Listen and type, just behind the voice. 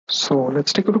So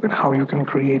let's take a look at how you can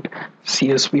create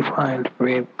CSV file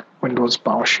with Windows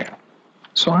PowerShell.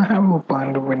 So I have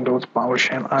opened Windows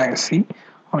PowerShell ISC,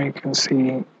 or you can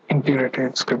see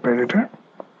integrated script editor,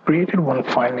 created one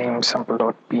file named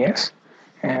sample.ps,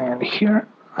 and here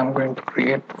I'm going to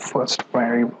create the first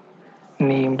variable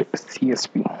named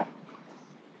CSV.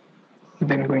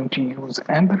 Then going to use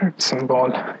 @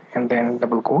 symbol and then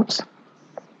double quotes.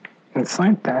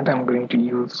 Inside that I'm going to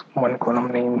use one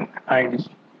column named ID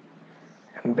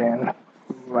and then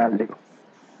value.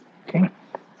 Okay,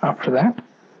 after that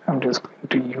I'm just going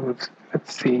to use,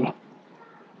 let's say,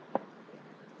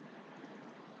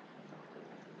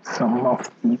 some of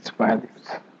these values.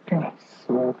 Okay,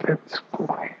 so let's go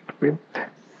ahead with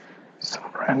some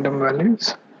random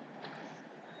values.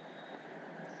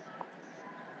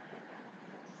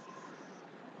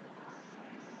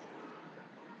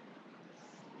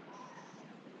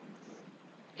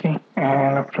 Okay,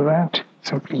 and after that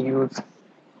simply use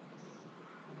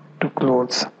to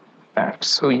close that.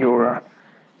 So your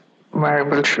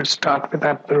variable should start with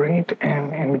 @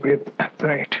 and end with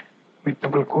 @ with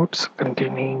double quotes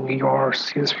containing your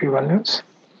CSV values.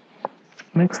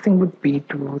 Next thing would be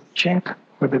to check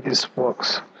whether this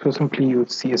works. So simply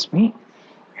use CSV,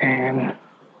 and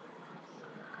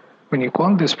when you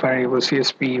call this variable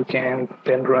CSV, you can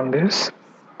then run this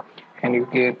and you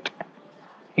get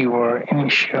your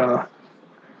initial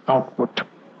output.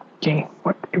 Okay,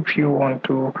 but if you want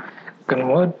to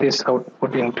convert this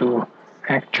output into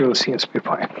actual CSV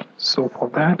file, so for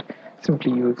that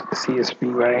simply use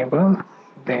CSV variable,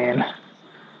 then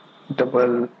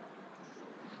double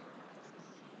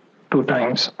 2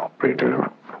 times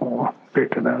operator for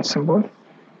greater than symbol,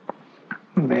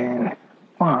 then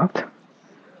path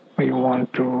where you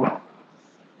want to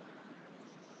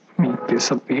make this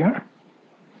appear.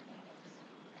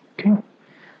 Okay,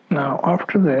 now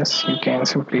after this you can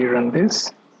simply run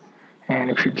this, and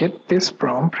if you get this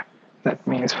prompt, that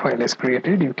means file is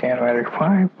created. You can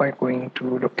verify by going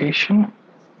to location,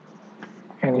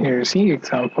 and here you see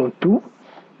example 2.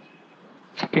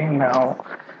 Okay, now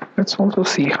let's also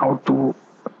see how to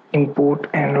import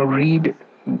and read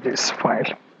this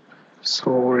file.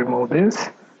 So remove this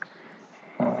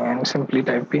and simply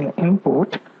type in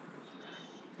import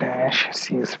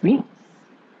 -csv,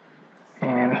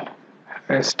 and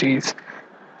rest is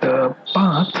the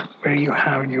path where you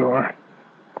have your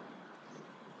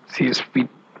CSV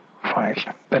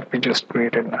file that we just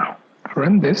created. Now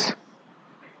run this,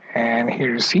 and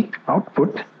here you see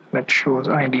output that shows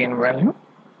ID and value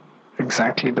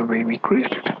exactly the way we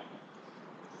created.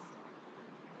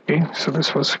 Okay, so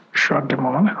this was a short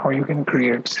demo on how you can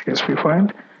create CSV file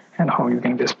and how you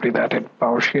can display that in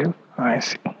PowerShell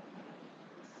ISC.